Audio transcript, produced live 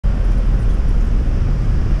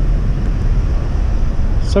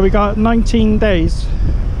So we got 19 days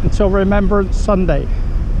until Remembrance Sunday.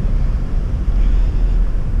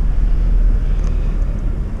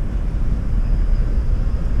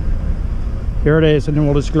 Here it is in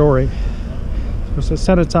all its glory. There's a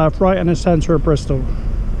cenotaph right in the centre of Bristol.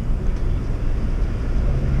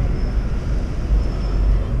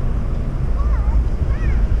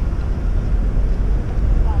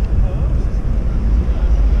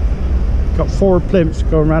 Got 4 plimps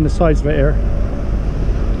going around the sides of it here.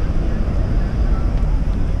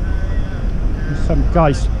 There's some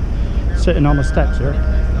guys sitting on the steps here.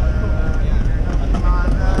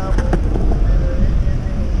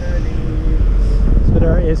 So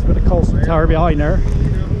there it is with the Colston Tower behind there.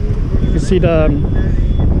 You can see the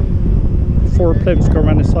 4 plimps going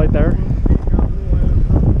around the side there.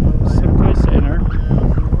 Some guys sitting there.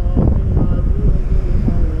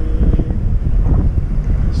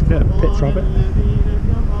 Let's get a picture of it.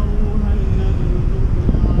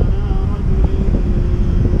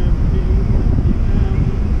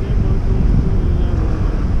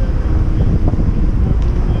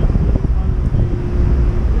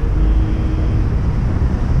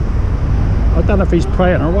 I don't know if he's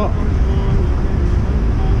praying or what.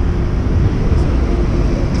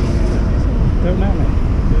 Don't know, mate.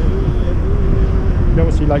 He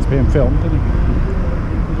obviously likes being filmed, doesn't he?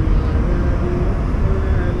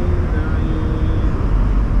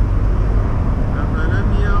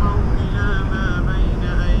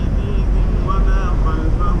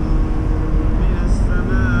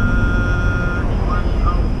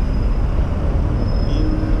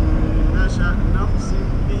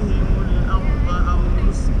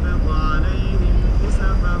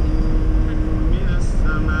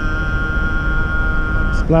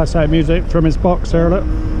 Blast out music from his box there, look.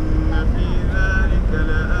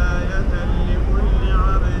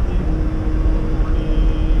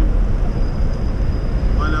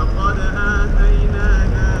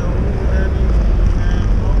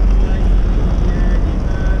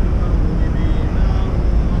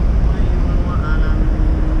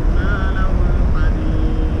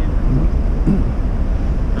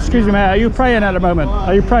 Excuse me, mate, are you praying at the moment?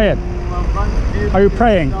 Are you praying? Are you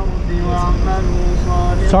praying?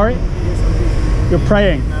 Sorry? You're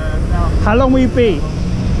praying. How long will you be?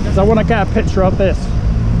 Because I want to get a picture of this.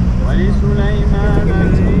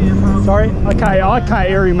 Sorry? I can't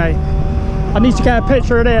hear you, mate. I need to get a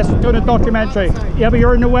picture of this, doing a documentary. Yeah, but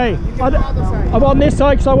you're in the way. I'm on this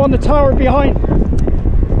side because I want the tower behind.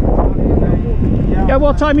 Yeah,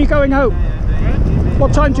 what time are you going home?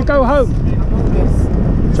 What time do you go home?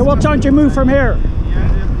 So what time do you move from here?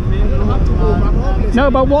 No,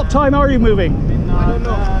 but what time are you moving? I don't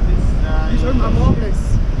know. I'm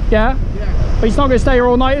homeless. Yeah? But he's not going to stay here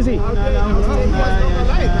all night, is he? I'm homeless. I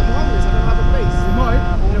don't have a place. You might.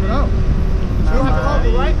 You never know. You have a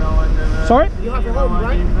home, right? Sorry? You have a home,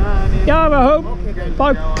 right? Yeah, I have a home. Okay,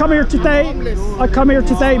 But I come here today. I come here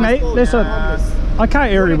today, mate. Listen, I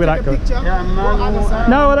can't hear you with that good.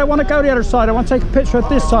 No, I don't want to go the other side. I want to take a picture of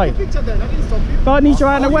this side. But I need you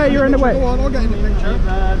out in the way. You're in the way. Go on, I'll get in the picture.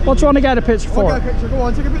 What do you want to get a picture for? I'll get a picture. Go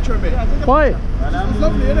on, take a picture of me. Why? It's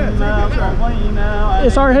lovely, isn't it? Take a picture.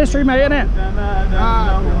 It's our history, mate, isn't it?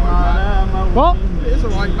 What? It's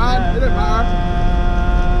alright, man. It don't matter.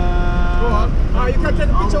 Go on. You can take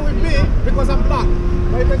a picture with me because I'm black.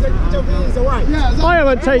 But you can take a picture with me as a white. Yeah, I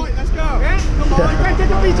haven't taken. Let's go. Yeah? Come on. You can take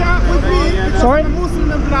a picture with me because Sorry? I'm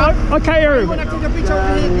Muslim and black. I can't hear You you. want to take a picture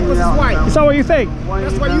with me because it's white. Is that what you think?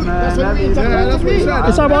 That's what you interpret with me. Is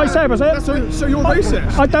that what I said, was it? So you're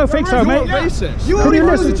racist? I don't think so, mate. Racist. Can you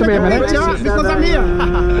listen to me a minute? Because I'm here.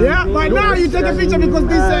 Yeah, but now you take a picture because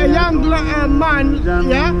this young man,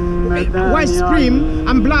 yeah, white scream,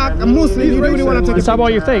 I'm black, I'm Muslim, you really want to take a picture. Is that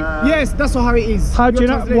what you think? Yes, that's how it is. How do you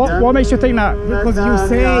know? What makes you think that? Because you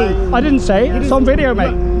say. I didn't say it. It's on video,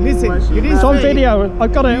 mate. Listen, you didn't It's on say. video.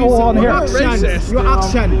 I've got it all on here. Your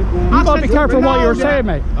action. You gotta be careful what you're saying,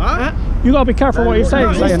 mate. Huh? You gotta be careful what you're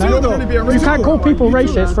saying, saying that. You can't call people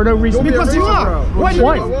racist for no reason. Because you are. Why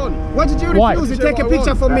did you refuse to take a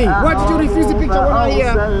picture for me? Why did you refuse the picture when I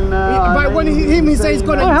hear? But when he says he's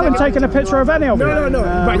gonna. I haven't taken a picture of any of it. No.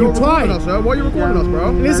 But you tried. Why are you recording us,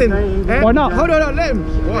 bro? Listen. Why not? Hold on, let him.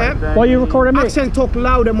 Why are you recording me? Action talk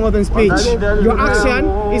louder more than speech. Your action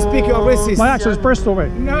is speak. You're racist. My accent's Bristol,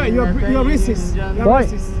 mate. No, you're racist. You're Why?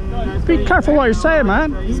 racist. Be careful what you're saying,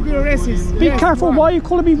 man. He's being racist. Be careful. Why are you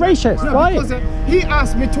calling me racist? No, Why? because he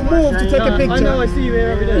asked me to move to take a picture. I know, I see you here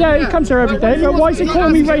every day. Yeah, he comes here every day, but why is he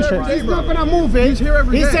calling me racist? He's not gonna move it. He's here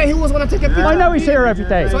every He day. said he was gonna take a picture. I know he's here every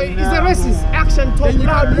day. So he's a racist. Action talk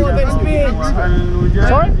loud more than speech.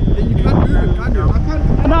 Sorry? You can't move it, can you?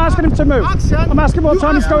 not asking him to move. Action. I'm asking what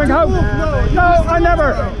time he's going home. No, I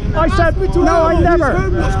never. I said, no, I never.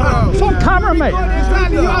 It's on camera, mate.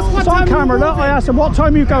 It's on camera. Look, I asked him, what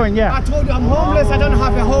time are you going? Yeah. I told you I'm homeless, I don't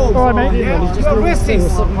have a home. All right, mate. Yeah. You're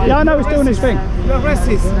racist. Yeah, I know he's doing his thing. You're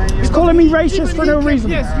racist. He's calling me racist for no reason.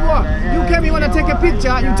 Yes, you are. You came here, want to take a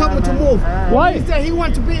picture, you told me to move. Why? He said he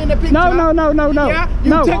wants to be in the picture. No. Yeah?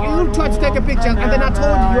 You tried to take a picture, and then I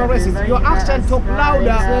told you you're racist. Your action talk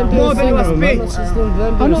louder more than your speech.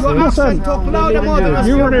 Your action talk louder more than your speech.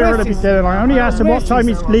 You weren't here at the beginning. I only asked him what time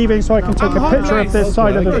he's leaving so I can take a picture of this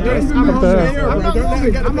side of the thing.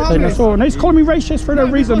 That's all. And he's calling me racist for no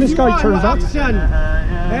reason. This guy turns up.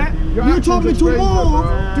 You told me to move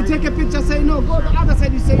to take a picture, say no, go to the other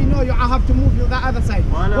side, you say no, I have to move you to the other side.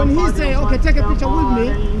 When he say, okay, take a picture with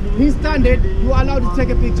me, he standing, you are allowed to take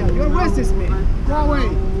a picture. You're racist, man. Go away.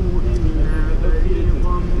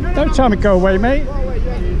 Don't tell me go away, mate.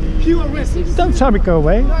 Pure racist. Don't tell me go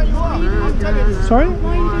away. No, you are. I'm telling you. Sorry?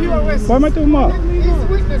 Pure racist. Why am I doing what? He's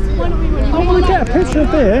witnessing. I want to get a picture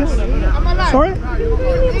of this. I'm alive. Sorry?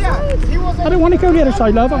 Yeah, he was I don't want to go the other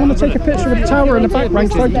side, love. I want to take a picture of the tower in the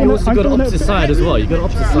background. So You also got opposite side as well. You got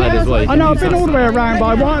opposite side as well. I know, I've been all the way around, but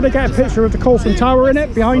I wanted to get a picture of the Colson Tower in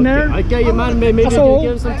it, behind there. I get you, man. Maybe That's do all.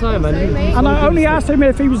 give him some time, man. And I only asked him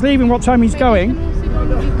if he was leaving, what time he's going.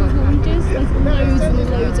 There's loads and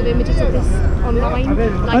loads of images of this online.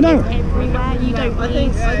 Like I know. Everywhere. You don't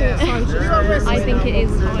need. I think it is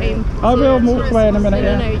time. I will walk away in a minute, No,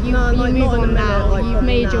 yeah. you move on now. You've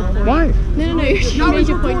made your point. Why? No, you made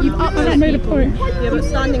your point. You've upset I made a point. Yeah, but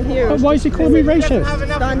standing here, But why is he calling me racist?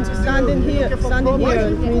 standing here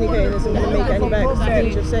and communicating isn't going to make any better.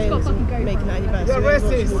 What you're saying isn't making any better. You're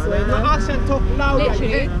racist. Your action talk louder.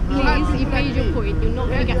 Literally, please, you've made your point. You're not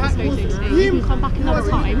going to get this photo today. You can come back another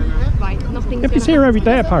time. Right, nothing's If he's here every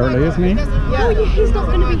day, apparently, isn't he? No, he's not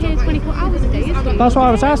going to be here 24 hours a day, is he? That's what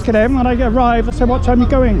I was asking him when I arrived. I said, what time are you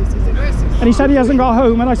going? And he said he hasn't got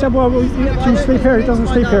home. And I said, well, do you sleep here? He doesn't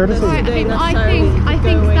sleep here, does he? Right, I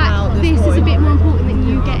think that this is a bit more important than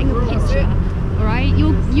you getting a picture. All right,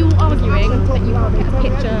 you're arguing that you can't get a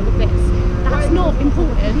picture of this. That's not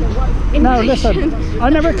important. No, listen, I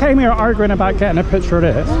never came here arguing about getting a picture of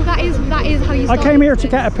this. Well, that is how you. I came here to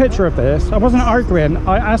get a picture of this. I wasn't arguing.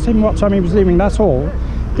 I asked him what time he was leaving, that's all.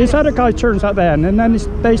 This other guy turns up then, and then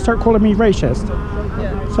they start calling me racist.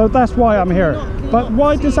 So that's why I'm here. But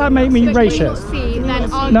why does that make me racist? See,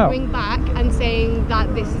 then arguing back and saying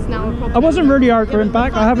that this is now a problem. I wasn't really arguing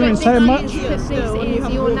back. I haven't been saying much.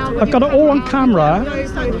 I've got it all on camera. That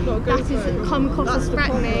is come across as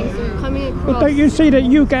threatening, coming across. But don't you see that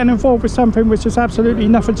you getting involved with something which has absolutely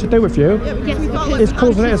nothing to do with you is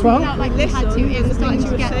causing it as well? Like we had to, it was starting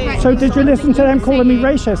to get threatened. So did you listen to them calling me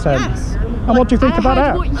racist then? Yes. And what do you think about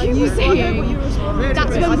that? What you were saying.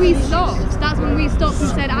 That's when we stopped. That's when we stopped and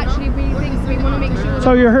said, actually, we want to make sure.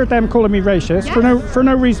 So you heard them calling me racist for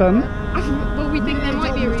no reason? Well, we think there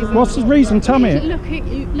might be a reason. What's the reason? Tell me. Look at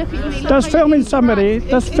you. Does filming somebody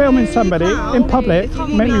in public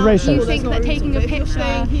make me You racist? think that taking a If you're picture.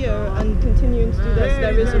 staying here and continuing to do this,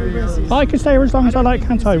 there is a reason. I can stay here as long as I like,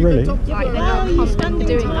 can't I, really? Right, then you're constantly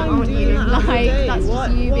doing that, aren't you? Like, that's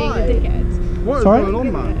just you being a dickhead. What is Sorry? going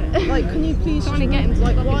on, man? Like, can you please Trying to get him to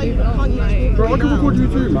like, fucking why move it on, can't you like- Bro, I can record you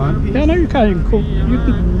too, man. Yeah, no, you can. You can call. You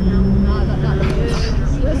can.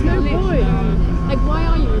 There's no point. Like, why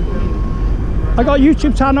are you recording? I got a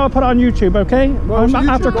YouTube channel. I put it on YouTube. Okay. what's I'm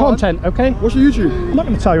your after YouTube, go on? content. Okay. What's your YouTube? I'm not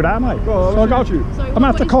going to tell you that, am I? Bro, So I got. what's your YouTube? Sorry, I'm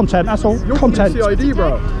after what content. That's all. You're Content. CID,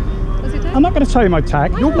 bro. What's your tag? I'm not going to tell you my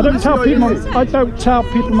tag. I don't tell CID. people. I don't tell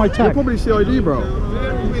people my You're tag. probably CID, bro.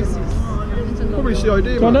 Probably CID,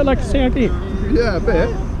 Do I man. look like a CID? Yeah, a bit.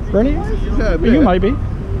 Really? Yeah, a bit. You might be.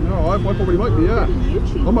 No, I probably might be, yeah. I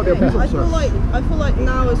might be a police I feel officer. like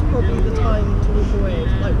now is probably the time to walk away.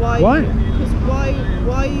 Like why? Why? Because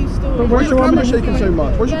why are you still? But Why's your Why camera do you want me shaking so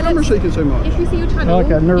much? Why's your Yeah, camera let's- shaking so much? If you see your channel, I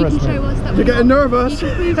get nervous, you can show mate. us that You're getting nervous? You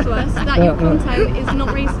can prove to us that Yeah, your yeah. content is not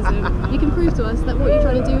racism. You can prove to us that what you're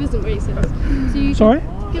trying to do isn't racist. So you Sorry?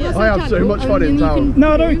 can give us I your have so channel much and fun in then you town. can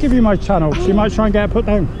No, I don't prove- give you my channel. She might try and get it put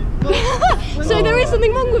down. So there is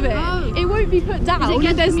something wrong with it. It won't be put down.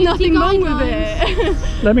 There's nothing wrong with it.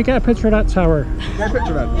 Let me get a picture of that tower. Get a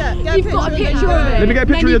picture then. Yeah, get You've got a picture of it. Let me get a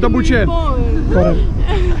picture of your double chin. Go on.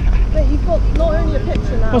 Wait, you've got not only a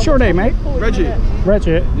picture now. What's your name, mate? Reggie.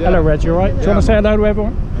 Reggie. Yeah. Hello, Reggie. All right. Do you want to say hello to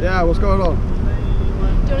everyone? Yeah, what's going on? Do you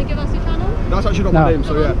want to give us your channel? That's actually not No. my name,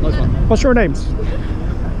 so yeah, nice one. What's your names?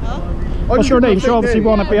 What's your name? You obviously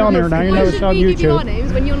want to be on here now. You know it's on Why should we give you our YouTube.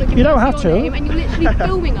 names when you're not giving You don't us have your to. name and you're literally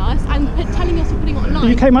filming us and telling us to putting it online.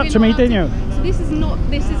 You came up We're to not me, allowed didn't you? So this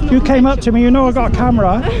is not. You came up to me. You know I got a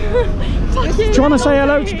camera. Fuck Do you want to say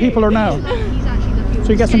hello to people or no? He's actually the So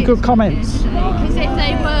you get some good comments. Because if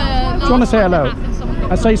they were... Do you want to say hello?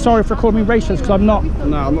 And say sorry for calling me racist, because I'm not.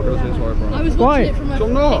 No, I'm not going to say sorry, bro. I was Why? watching it from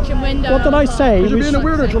I'm not. a kitchen window. What did I say? You're being a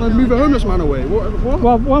weirdo trying to move a homeless man away. What?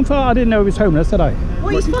 Well, one thought I didn't know he was homeless, did I? Well,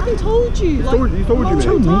 he's fucking told you. He told you, Told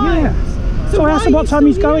me, mate. yeah. So I why asked him are what you time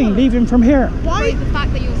he's still going, here? leaving from here. Why? The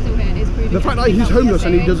fact that you're still here is proving... The fact that he's homeless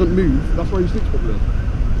and he doesn't move, that's why he sleeps properly.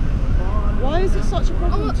 Why is it such a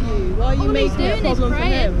problem to you? Why are you making it a problem for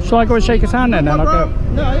him? Shall I go and shake his hand then? And I'll go.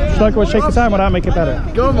 No, Shall I go and shake his hand? Will that make it better?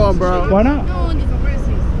 Come on, bro. Why not?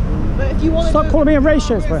 but if you want Stop calling me a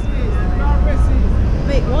racist, man.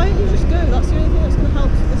 mate, why don't you just go? That's the only thing that's going to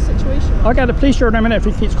help this situation. I'll get the police here in a minute if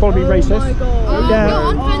he keeps calling me racist. Oh my god. Yeah. Go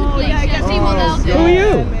on, phone the police. Yeah, see what they'll do. Who are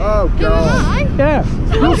you? Oh, Who am God. I? Yeah.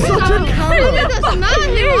 You're such a It carrot. doesn't matter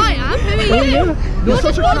who I am. Who are you? You're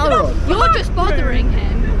such a carrot. You're just bothering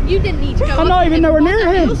him. You didn't need to go. I'm not even nowhere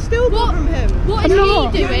near him. You're still bothering him. What is I'm he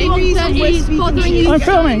not. doing that he's bothering you I'm so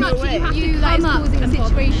filming. much that you have to come up causing a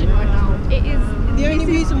situation right now? It is. The only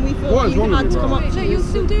reason we What thought is you wrong had with to you, come bro? up to you.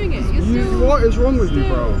 still doing it. You're still. What is wrong with you,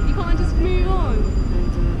 bro? You can't just move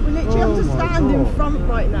on. We literally have to stand in front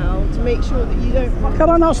right now to make sure that you don't. Can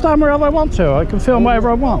I not stand wherever I want to? I can film whatever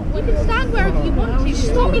I want. You can stand wherever you want to.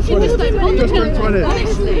 Stop if you just don't want Just to. turn 20.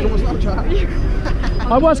 Honestly. Come on,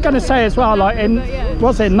 Snapchat. I was going to say as well, like in,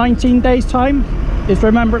 what's it, 19 days time is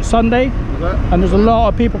Remembrance Sunday. And there's a lot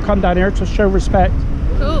of people come down here to show respect.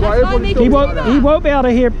 Cool. Right, everybody's He talking won't about be able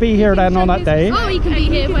to be here then on that day. Oh, he can be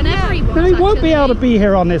here whenever he wants. No, he won't be able to actually. be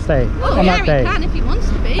here on this day, Oh, on yeah, that day. he can if he wants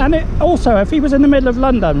to be. And also, if he was in the middle of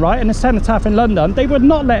London, right, in the Cenotaph in London, they would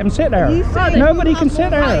not let him sit there. Nobody can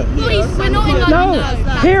sit there. We're not in London.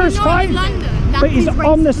 No, here is We're not fine. in London. But he's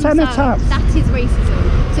on the Cenotaph. That is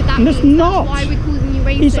racism. So that And it's means not. that's why we're calling you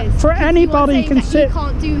He's- racist. for Because anybody you are saying can that sit- He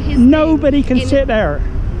can't do his Nobody thing can sit there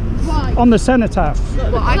Why? on the Cenotaph.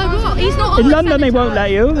 So what? He's not on In the London, they Cenotaph. won't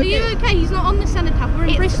let you. Are you okay? He's not on the Cenotaph. We're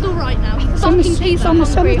in Bristol right now. He's on the- fucking he's on the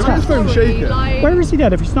Cenotaph. His phone's shaking. Where is he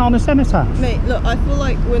then if he's not on the Cenotaph? Mate, look, I feel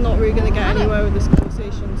like we're not really going to get anywhere with this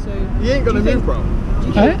conversation, so... He ain't gonna Do you move, think- bro.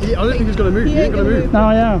 Eh? I don't think he's gonna move. He ain't gonna move. No,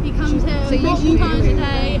 yeah. He comes here So you multiple times a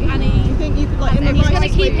day and Do you think you could, like, in the he's going to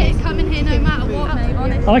nicest keep way it coming here no matter what, mate,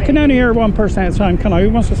 honestly. I can only hear one person at a time, can I? Who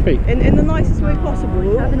wants to speak? in the nicest way possible,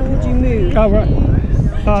 could you move? Oh, right.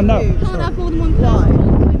 Oh, no. Move. Can't have more than one Why?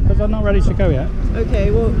 person. Because I'm not ready to go yet. Okay,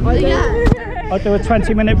 well, I don't... Yeah. I do a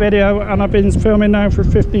 20-minute video and I've been filming now for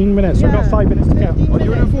 15 minutes. So I've got 5 minutes to go. 15 Are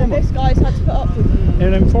you an minutes, informer? This guy's had to put up with you.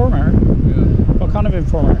 An informer? Yeah. What kind of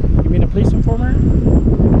informer? You mean a police informer?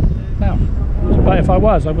 No. But if I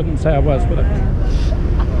was, I wouldn't say I was, would I? Oh,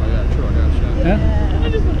 yeah, true, I guess, yeah.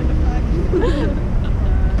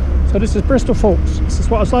 Yeah? So this is Bristol, folks. This is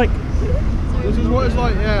what it's like. This is what it's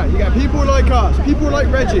like, yeah. You get people like us, people like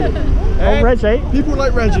Reggie. Oh, Reggie. People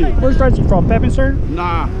like Reggie. Where's Reggie from? Bedminster?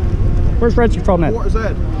 Nah. Where's Reggie from then? What is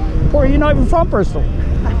that? Or are you not even from Bristol?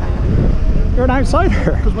 You're an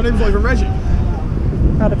outsider. Because my name's not even Reggie.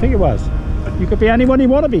 How do you think it was? You could be anyone you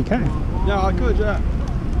want to be, can't you? Yeah, I could, yeah.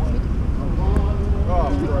 Oh,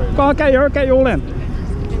 great. Go on, get you all in.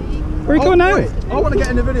 Where are you going now? Wait, I want to get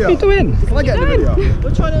in the video. What are you doing? Can I get in the video?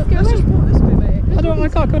 We're trying to... Let's just walk this way, mate. I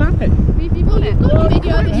can't go down it. You've got a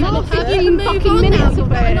video of the Cenotaph. fucking minutes You've of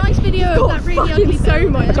got a it. nice video of that really ugly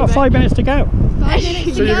film. I've got 5 minutes to go. 5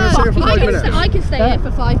 minutes So you're going to stay here for 5 minutes? I can stay here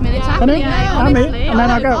for 5 minutes. Can you? I'm in, and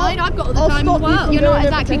then I'll go. I've got all the I'll time stop as you well. from You're not going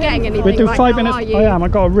exactly over to getting him. anything We do right 5 now, minutes. are you? I am. I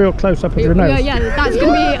got a real close up of your nose. Yeah, that's going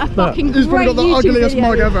to be a fucking He's great probably got the YouTube ugliest video.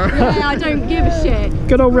 mug ever. Yeah, I don't give a shit.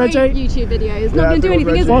 Good old Great Reggie. YouTube video. It's Yeah, not going to do good old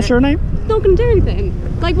anything, is Reggie. it? What's your name? It's not going to do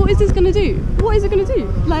anything. Like, what is this going to do? What is it going to do?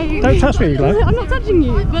 Like, Don't touch me, Glenn. I'm not touching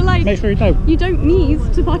you, but like, Make sure you don't. you don't need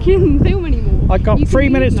to fucking film anymore. I've got You can 3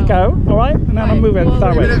 leave minutes to now. go, alright? And then I'm Right, moving well,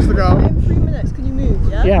 that 3 way. minutes to go. In 3 minutes, can you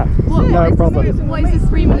move, yeah? Yeah, no problem. What is this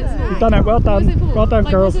 3 minutes for? You've done it, well What is it done. for? Well done,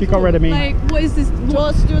 Like, girls. what's it You got for? rid of me. Like, what is this? Do you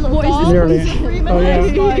want us to do a little What is dance? this? Nearly. 3 minutes, Oh, yeah.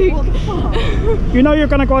 like, what the fuck? You know you're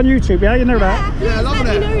going to go on YouTube, yeah? You know that? Yeah, loving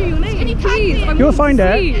Let me know it. your name, please. I You'll want find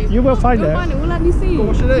to it. see. You will find You'll it. find it. Well, let me see.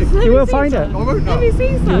 What's your name? Let You me will see find some. it. I won't Let me know.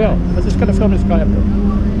 see some. You will. I'm just going to film this guy up here.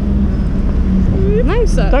 No,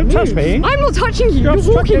 sir. Don't touch me. I'm not touching you. You're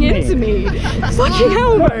You're walking obstructing me. into me. Fucking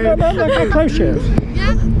hell, Look, bro. look how close she is.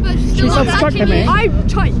 Yeah, but She's still not obstructing touching me. you. I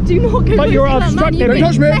try. Do not go. But you're close to that man. obstructing You've me. been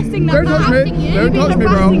Don't touch me. pressing that Don't touch man. me. You've Don't You've touch been me,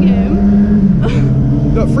 bro. harassing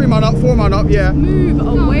him. Look, 3 man up, 4 man up, yeah. Move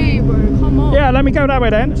away, bro. Come on. Yeah, let me go that way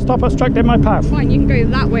then. Stop obstructing my path. Fine, you can go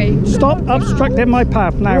that way. Stop obstructing my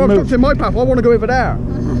path now. You're Move. obstructing my path. I want to go over there.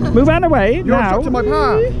 Move out of the way You're now. obstructing my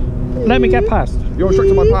path. Let me get past. You're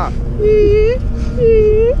obstructing my path.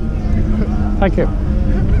 Thank you.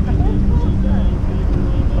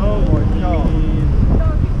 Oh my god.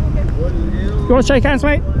 You want to shake hands,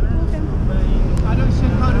 mate? I don't shake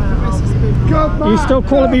hands with racist people. You still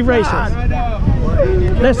calling me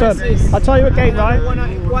racist? Listen, I'll tell you again, right?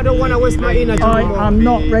 I don't want to waste my energy. I am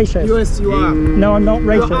not racist. Yes, you are. No, I'm not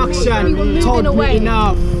Your racist. action told me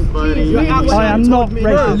enough. Your action I am not told me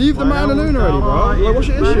Bro, racist. leave the man alone already, bro. Like, what's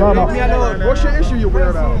your issue? Brother. Leave me alone. What's your issue, you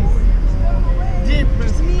weirdo?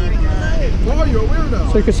 Why are you a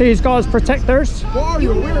weirdo? So you can see he's got his protectors. Why are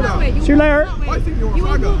you a weirdo? See you later. I think you're a You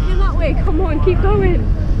are faggot. walking that way. Come on, keep going.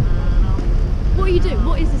 What are you doing?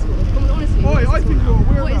 What is this for? Come on, honestly. Oi, I think you're a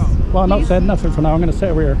What is? weirdo. Well, I'm not saying nothing for now. I'm going to sit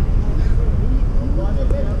over here.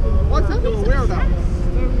 I think you're a weirdo.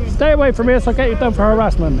 Stay away from here so I get you done for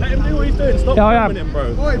harassment. Let him do what he's doing. Stop Yeah, I filming am. him, bro.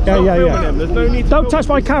 Oi, Yeah, stop yeah, filming yeah. him. There's no need to Don't film touch him.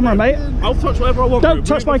 my camera, mate. I'll touch whatever I want. Don't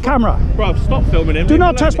touch my camera. Bro, stop filming him. Do Leave not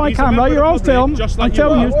him touch alone. my He's a camera. member You're of on the public, film. just I'm like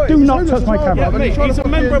telling you you, are. do not touch my Yeah, camera. mate, he's a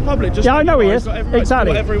member of public. Just Yeah, like I know you he are. is. He's got every right to do Exactly.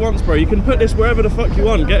 Whatever he wants, bro. You can put this wherever the fuck you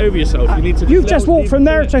want. Get over yourself. You need to. You've just walked from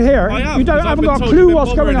there to here. I am. You don't because I've haven't been got a told clue you've been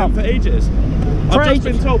what's going bothering on. him for ages. For I've just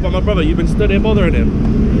ages. been told by my brother you've been stood here bothering him.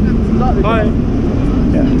 Hi.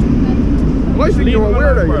 I think you're a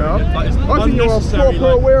weirdo, you know. Like, it's I think you're a unnecessary,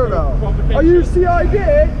 proper like, weirdo. provocation. Are you CID?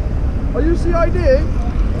 Are you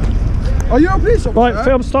CID? Are you a police officer? Right,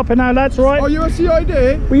 film stopping now, lads, Are right? you a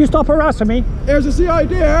CID? Will you stop harassing me? There's a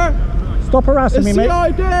CID here. Stop harassing A me, mate.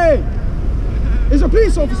 CID. Is a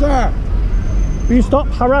police officer. Will you stop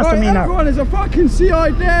harassing me now? Everyone is a fucking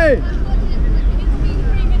CID.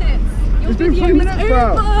 It's been 3 minutes,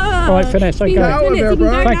 bro. Right, finish, okay. Get out of here,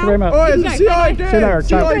 bro. Thank you very much. Oh, it's a CID. See you later,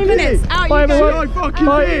 chap. 3 minutes. Out Bye, you go. everyone. fucking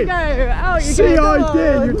Bye. did. Go. Out you go.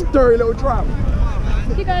 CID, you dirty little tramp.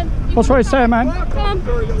 Keep going. What's right saying, man? Come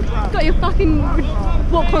on. Got your fucking.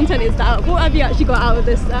 What content is that? What have you actually got out of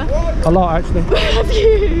this, sir? A lot, actually. What have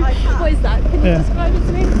you? What is that? Can you Yeah. describe it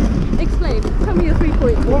to me? Explain. Tell me your 3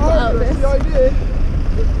 points. What you got out of this? CID.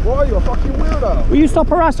 Why are you a fucking weirdo? Will you stop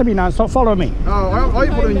harassing me now and stop following me? No, I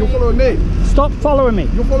ain't following you. You're following me. Stop following me.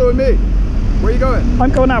 You're following me. Where are you going?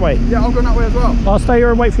 I'm going that way. Yeah, I'm going that way as well. I'll stay here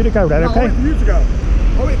and wait for you to go then, No, I'll okay? wait for you to go.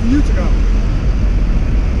 I'll wait for you to go.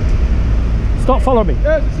 Stop following me.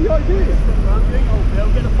 Yeah, it's a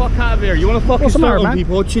CID. Get the fuck out of here. You want to fucking What's the matter, start on man?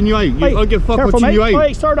 people? I'll chin you out. Hey, I don't give a fuck. I'll careful, chin mate. you out.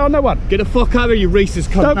 Wait, start on no one. Get the fuck out of here, you racist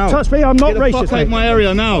cunt. Don't now. touch me, I'm not Get the racist, fuck out mate. of my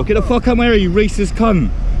area now. Get the fuck out of my area, you racist cunt.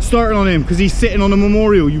 Starting on him because he's sitting on a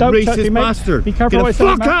memorial, you Don't touch me, racist mate. bastard. Be careful Get what the you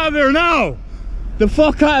say, fuck man. out of here now. The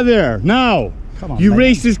fuck out of here now. Come on, you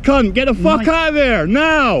mate. racist cunt. Get the fuck Mate. out of here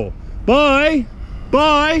now. Bye.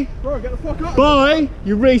 Bye. Bro, get the fuck up. Bye.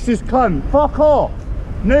 You racist cunt. Fuck off.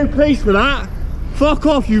 No place for that. Fuck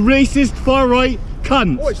off, you racist far right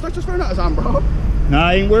cunt. Oi, stop just throwing that as hand, bro.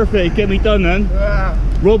 Nah, ain't worth it. Get me done then. Yeah.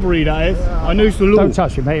 Robbery, that is. I know the law. Don't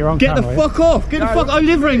touch me, mate. You're on Get camera. the fuck off. Get the fuck. I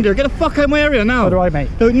live around there. Get the fuck out of my area now. So do I, mate.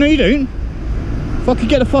 No, you don't. Fucking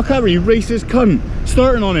get the fuck out of here, you racist cunt.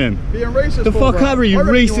 Starting on him. Being racist. The fuck out of here, you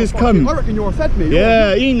racist cunt. I reckon you're a fed me.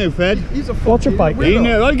 Yeah, he ain't no fed. He's a Watch your bike, He ain't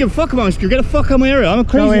no, I don't give a fuck about my school. Get the fuck out of my area. I'm a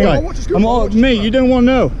crazy Going. guy. Oh, what's your school? I'm all, What's your mate, school? you don't want to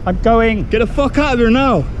know. I'm going. Get the fuck out of here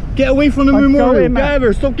now. Get away from the I'm memorial. going, Get man. out of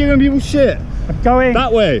here. Stop giving people shit. I'm going.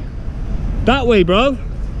 That way. That way, bruv.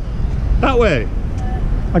 That way.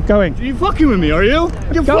 I'm going. Are you fucking with me, are you?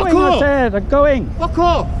 You fuck Going, I off. said. I'm going. Fuck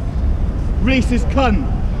off. Racist cunt.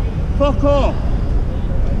 Fuck off.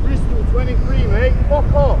 Bristol 23, mate.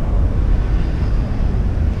 Fuck off.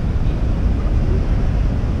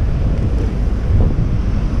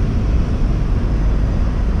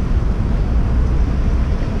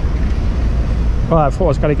 Well, I thought I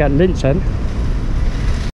was going to get lynched then.